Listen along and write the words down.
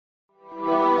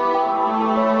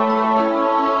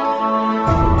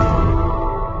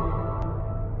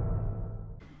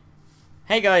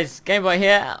Hey guys, GameByte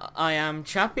here. I am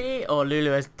Chappy, or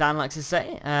Lulu as Dan likes to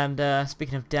say, and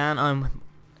speaking of Dan, I'm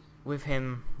with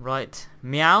him right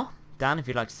meow. Dan, if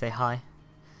you'd like to say hi.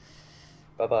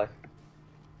 Bye bye.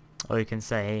 Or you can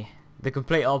say the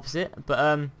complete opposite,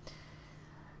 but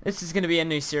this is going to be a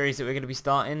new series that we're going to be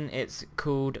starting. It's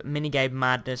called Minigame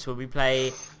Madness, where we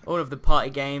play all of the party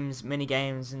games, mini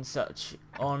games and such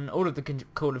on all of the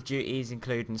Call of Duties,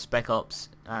 including Spec Ops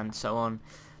and so on.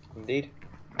 Indeed.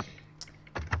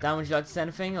 Dan, would you like to say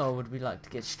anything, or would we like to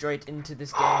get straight into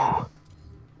this game?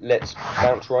 Let's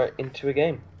bounce right into a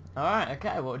game. Alright,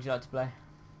 okay, what would you like to play?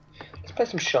 Let's play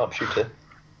some sharpshooter.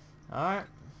 Alright.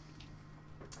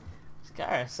 Let's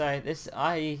go. So this,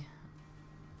 I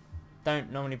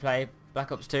don't normally play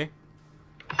Black Ops 2.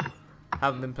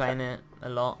 Haven't been playing it a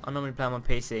lot. I normally play on my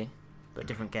PC, but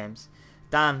different games.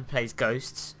 Dan plays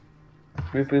Ghosts.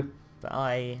 Boop boop. But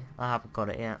I haven't got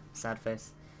it yet. Sad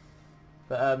face.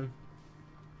 But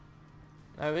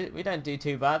we don't do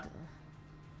too bad.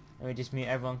 And we just mute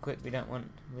everyone quick. We don't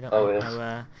want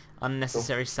no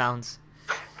unnecessary sounds.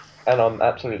 And I'm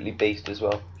absolutely beast as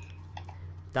well.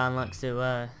 Dan likes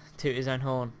to toot his own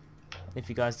horn. If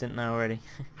you guys didn't know already.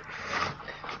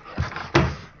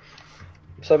 I'm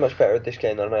so much better at this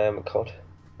game than I am at COD.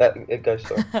 It goes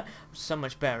sorry. So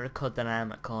much better at COD than I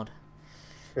am at COD.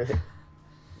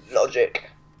 Logic.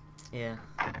 Yeah.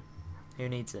 Who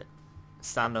needs it?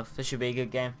 Standoff. This should be a good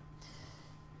game.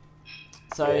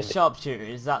 So, Yeah. sharpshooter,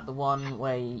 is that the one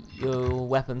where your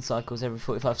weapon cycles every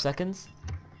 45 seconds?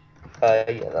 Yeah,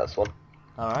 that's one.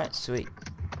 Alright, sweet.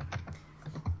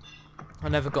 I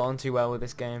never got on too well with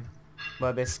this game.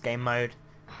 Well, this game mode.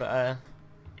 But,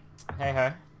 hey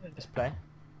ho. Let's play.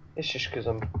 It's just because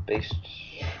I'm beast.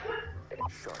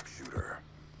 Sharpshooter.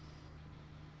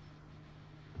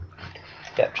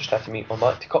 Yep, just have to mute my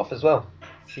mic to cough as well.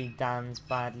 See Dan's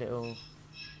bad little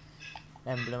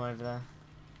emblem over there.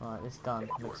 Right, this gun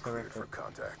looks horrific. For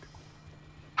contact.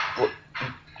 What?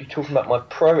 You talking about my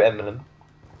pro emblem?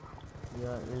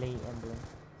 Your elite emblem.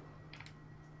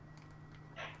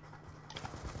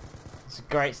 It's a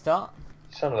great start.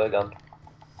 Son of a gun.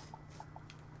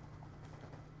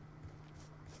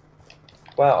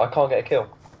 Wow, I can't get a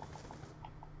kill.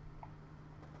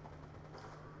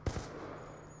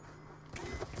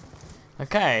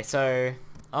 Okay, so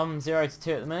I'm 0 to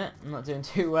 2 at the minute. I'm not doing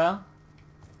too well.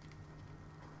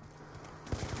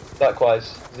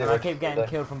 Likewise, And zero. I keep getting to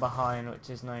killed from behind, which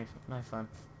is no fun.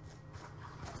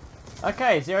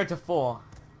 Okay, 0 to 4.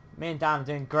 Me and Dan are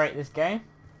doing great this game.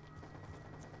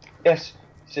 Yes,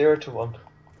 0 to 1.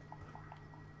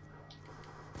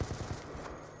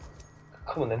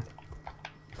 Come on then.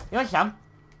 You want some?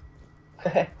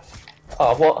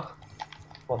 Ah, what?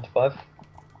 1 to 5.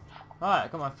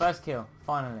 Alright, come on, first kill,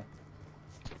 finally.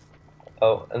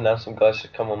 Oh, and now some guys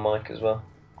should come on mic as well.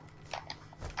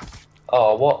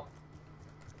 Oh, what?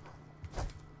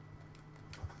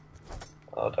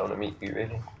 Oh, I don't want to meet you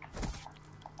really.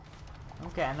 I'm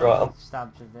getting Right, right,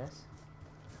 stabs with this.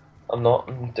 I'm not.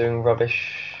 I'm doing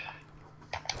rubbish.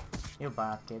 You're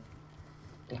bad, kid.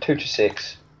 I'm 2 to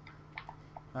 6.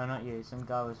 No, not you, some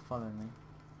guy was following me.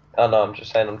 Oh no, I'm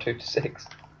just saying I'm 2 to 6.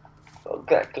 Not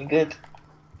exactly good,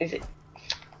 is it?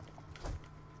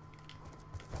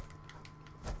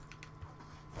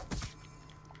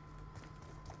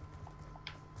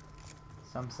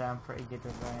 Some say I'm pretty good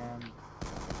as I am.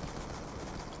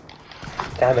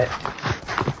 Damn it.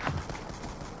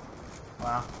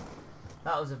 Wow.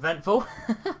 That was eventful.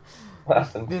 What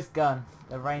happened? This gun,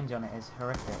 the range on it is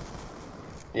horrific.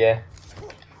 Yeah.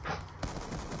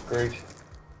 Rude.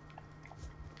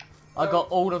 I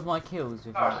got all of my kills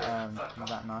with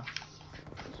that knife.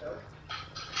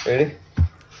 Really?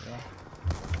 Yeah.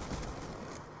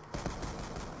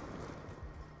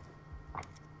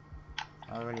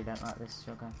 I really don't like this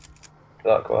shotgun.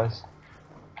 Likewise.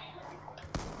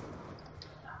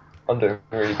 I'm doing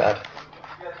really bad.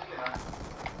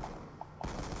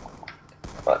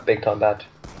 Right, big time bad.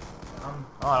 Oh,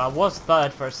 I was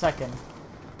third for a second.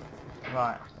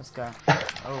 Right, let's go.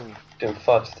 Oh, Doing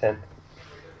 5 to 10.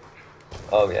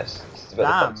 Oh yes, this is a bit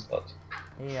of a fun spot.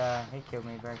 he killed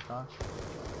me very fast.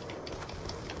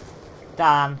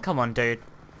 Dan, come on, dude.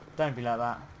 Don't be like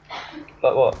that.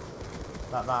 Like what?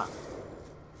 Like that.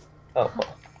 Oh,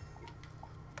 what?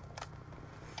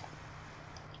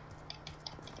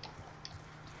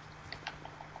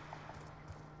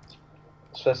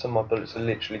 I swear some of my bullets are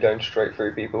literally going straight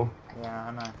through people. Yeah,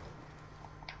 I know.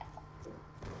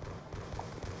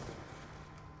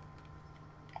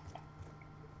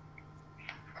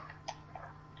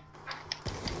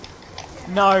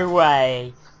 No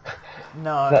way.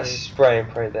 No. That's spray and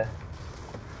pray there.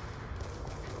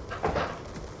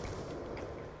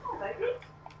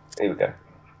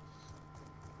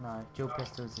 dual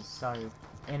pistols is so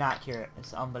inaccurate.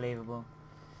 It's unbelievable.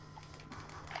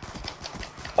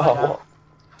 Oh,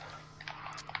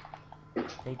 what?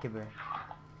 Peekaboo.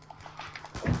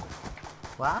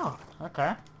 Wow.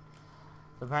 Okay.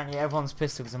 So apparently everyone's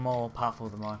pistols are more powerful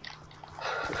than mine.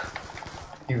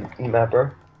 You mad,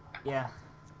 bro? Yeah.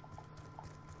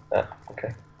 Ah,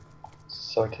 okay.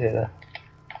 Sorry to hear that.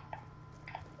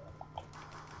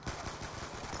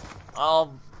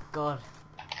 Oh god.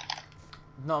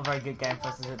 Not a very good game for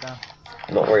us, is it, Dan?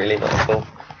 Not really, not at all.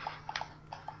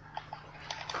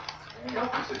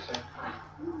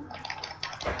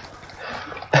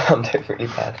 I'm doing really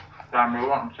bad. Damn, we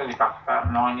want to tell you back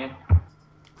about 9 in.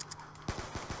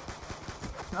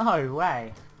 No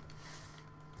way.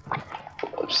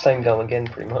 Same gun again,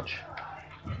 pretty much.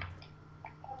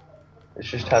 It's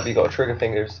just have you got a trigger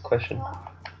finger is the question.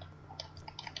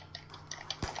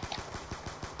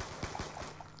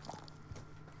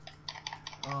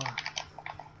 Oh.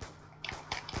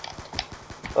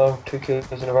 Oh, 2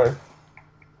 kills in a row.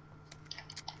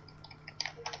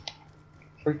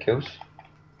 3 kills.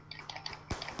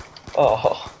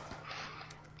 Oh.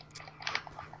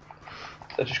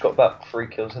 I just got about 3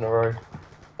 kills in a row.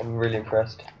 I'm really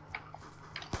impressed.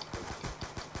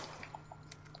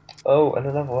 Oh, and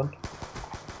another one.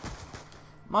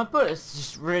 My bullets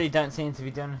just really don't seem to be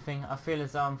doing anything. I feel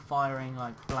as though I'm firing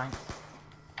like blanks.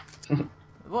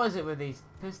 What is it with these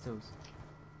pistols?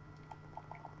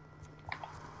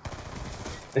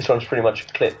 This one's pretty much a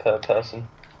clip per person.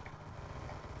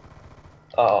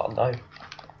 Oh no.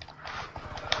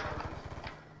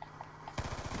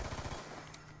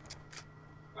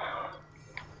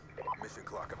 Mission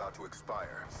clock about to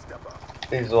expire. Step up.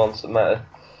 These are the ones that matter.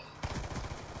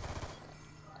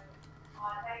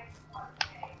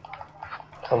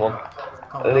 Come on.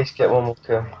 Come At on, least get friend. one more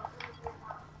kill.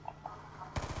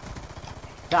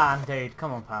 Damn, dude,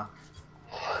 come on, pal.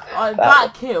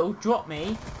 That kill dropped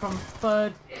me from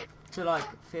 3rd to like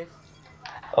 5th.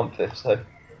 I'm 5th, so.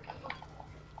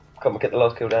 Come on, get the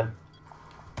last kill down.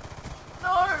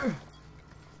 No!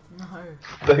 No.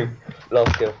 Boom.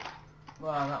 Last kill.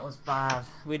 Well, that was bad.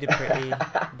 We did pretty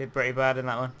bad in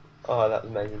that one. Oh, that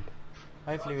was amazing.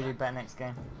 Hopefully we do better next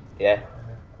game. Yeah.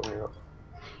 Probably not.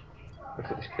 Look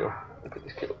at this kill. Look at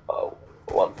this kill. Oh.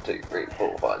 1, 2, 3,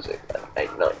 4, 5, 6, 7,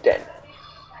 8, 9, 10.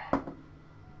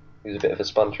 He was a bit of a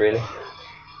sponge, really.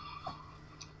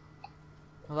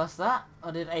 Well, that's that. I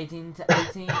did 18 to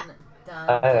 18.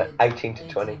 Dan did 18 to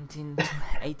 20.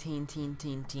 18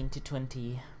 to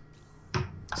 20.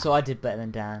 So I did better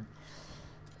than Dan.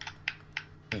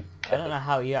 I don't know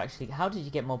how you actually... How did you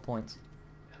get more points?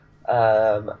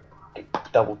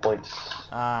 Double points.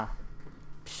 Ah.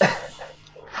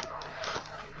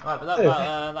 Right, but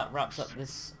that wraps up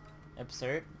this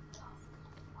episode.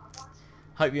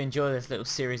 Hope you enjoy this little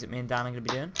series that me and Dan are going to be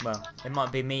doing. Well, it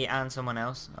might be me and someone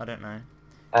else. I don't know.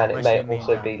 And it Mostly may me and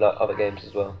also Dan. be like other games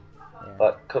as well. Yeah.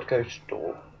 Like Codco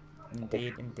Storm.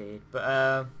 Indeed, indeed.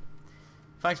 But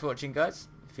thanks for watching, guys.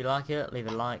 If you like it, leave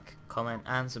a like, comment,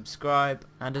 and subscribe.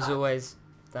 And as always,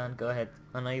 Dan, go ahead.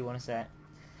 I know you want to say it.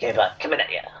 GameByte coming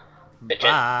at ya.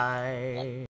 Bye.